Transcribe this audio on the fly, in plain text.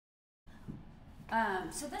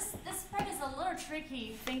So this peg is a little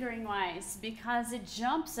tricky fingering wise because it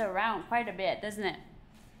jumps around quite a bit, doesn't it?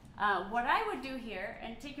 What I would do here,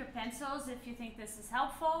 and take your pencils if you think this is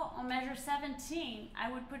helpful, on measure 17,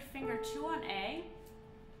 I would put finger 2 on A,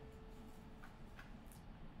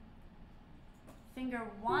 finger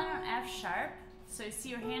 1 on F sharp. So you see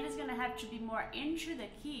your hand is going to have to be more into the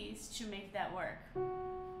keys to make that work.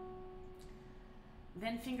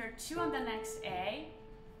 Then finger 2 on the next A.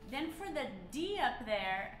 Then for the D up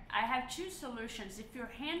there, I have two solutions. If your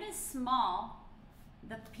hand is small,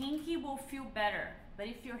 the pinky will feel better. But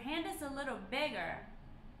if your hand is a little bigger,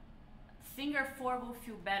 finger 4 will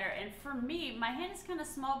feel better. And for me, my hand is kind of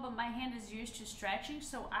small, but my hand is used to stretching,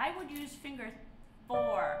 so I would use finger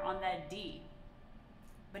 4 on that D.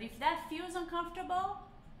 But if that feels uncomfortable,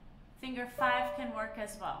 finger 5 can work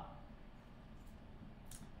as well.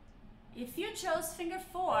 If you chose finger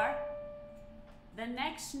 4, the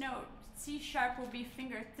next note, C sharp, will be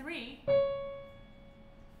finger 3,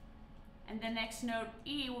 and the next note,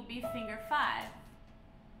 E, will be finger 5.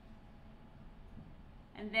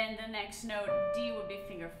 And then the next note, D, would be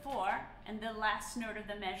finger 4, and the last note of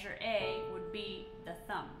the measure A would be the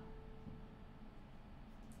thumb.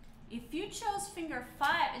 If you chose finger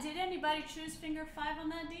 5, did anybody choose finger 5 on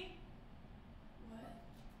that D? What?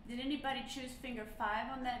 Did anybody choose finger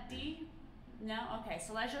 5 on that D? No? Okay,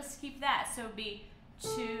 so let's just keep that. So it'd be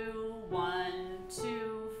 2, 1,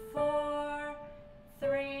 2, 4,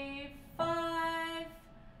 3, 5,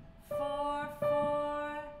 4,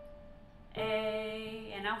 4,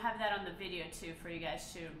 A, and I'll have that on the video too for you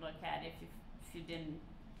guys to look at if you didn't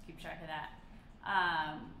keep track of that.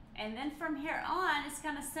 And then from here on, it's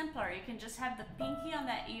kind of simpler. You can just have the pinky on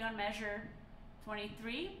that E on measure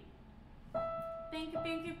 23. Pinky,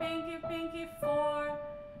 pinky, pinky, pinky, 4,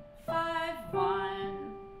 5,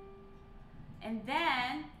 1. And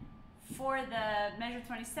then for the measure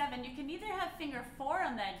 27, you can either have finger 4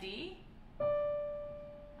 on that D.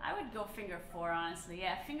 I would go finger 4, honestly.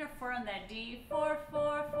 Yeah, finger 4 on that D. 4,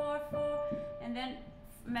 4, 4, 4. And then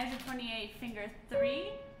measure 28, finger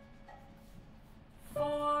 3.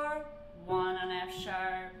 4, 1 on F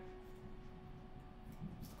sharp.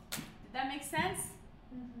 Did that make sense?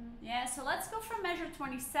 Mm-hmm. Yeah, so let's go from measure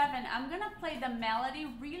 27. I'm going to play the melody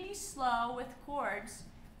really slow with chords.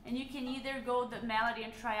 And you can either go the melody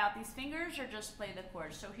and try out these fingers or just play the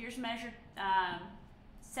chords. So here's measure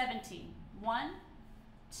 17. 1,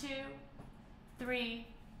 2, 3,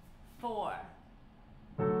 4.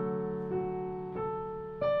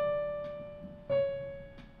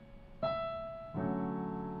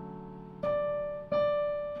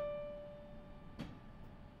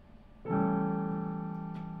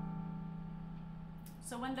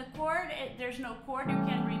 So when the chord, there's no chord, you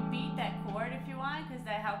can repeat that chord if you want, because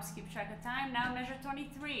that helps keep track of time. Now measure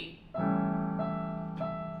 23.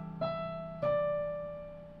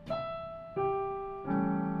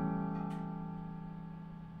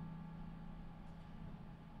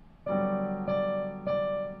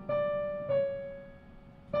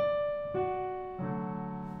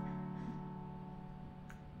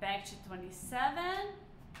 Back to 27.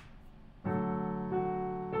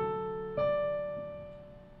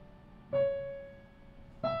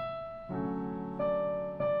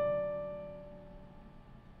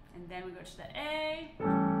 Then we go to the A.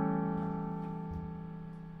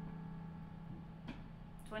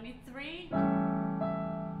 23.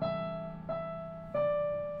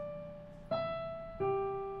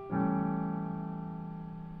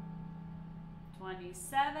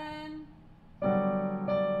 '27.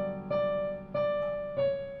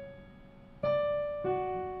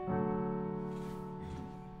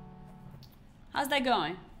 How's that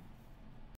going?